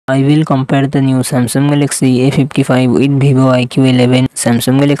I will compare the new Samsung Galaxy A55 with Vivo iQOO 11.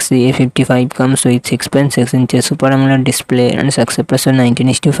 Samsung Galaxy A55 comes with 6.6 inches Super AMOLED display and success ratio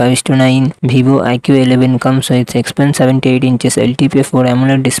 19:5:9. Vivo iQOO 11 comes with 6.78 inches LTPS4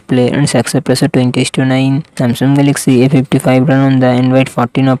 AMOLED display and success ratio 20:9. Samsung Galaxy A55 run on the Android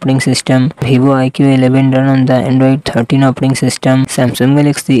 14 operating system. Vivo iQOO 11 run on the Android 13 operating system. Samsung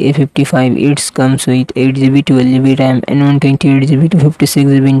Galaxy A55 it comes with 8GB 12GB RAM and 128GB to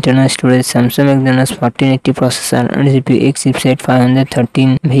 56GB internal storage. Samsung Exynos 1480 processor and GPU X chipset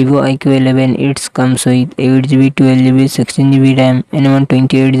 513. Vivo iQOO 11 it comes with 8GB 12GB 16GB RAM and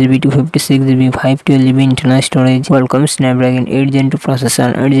 128GB to 56GB 512GB internal storage. Qualcomm Snapdragon 8 Gen 2 processor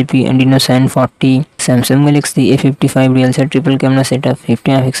and GPU Adreno 740. Samsung Galaxy A55 real set triple camera setup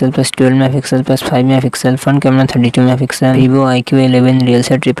 50 MP plus 12 MP plus 5 MP front camera 32 MP. Vivo iQOO 11 real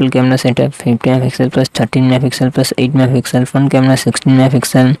set triple camera setup 50 MP plus 13 MP plus 8 MP front camera 16 MP.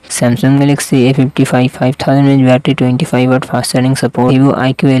 Samsung Galaxy A55 5000 mAh battery 25W fast charging support. Vivo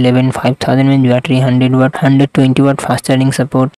iQOO 11 5000 mAh battery 100W 120W fast charging support.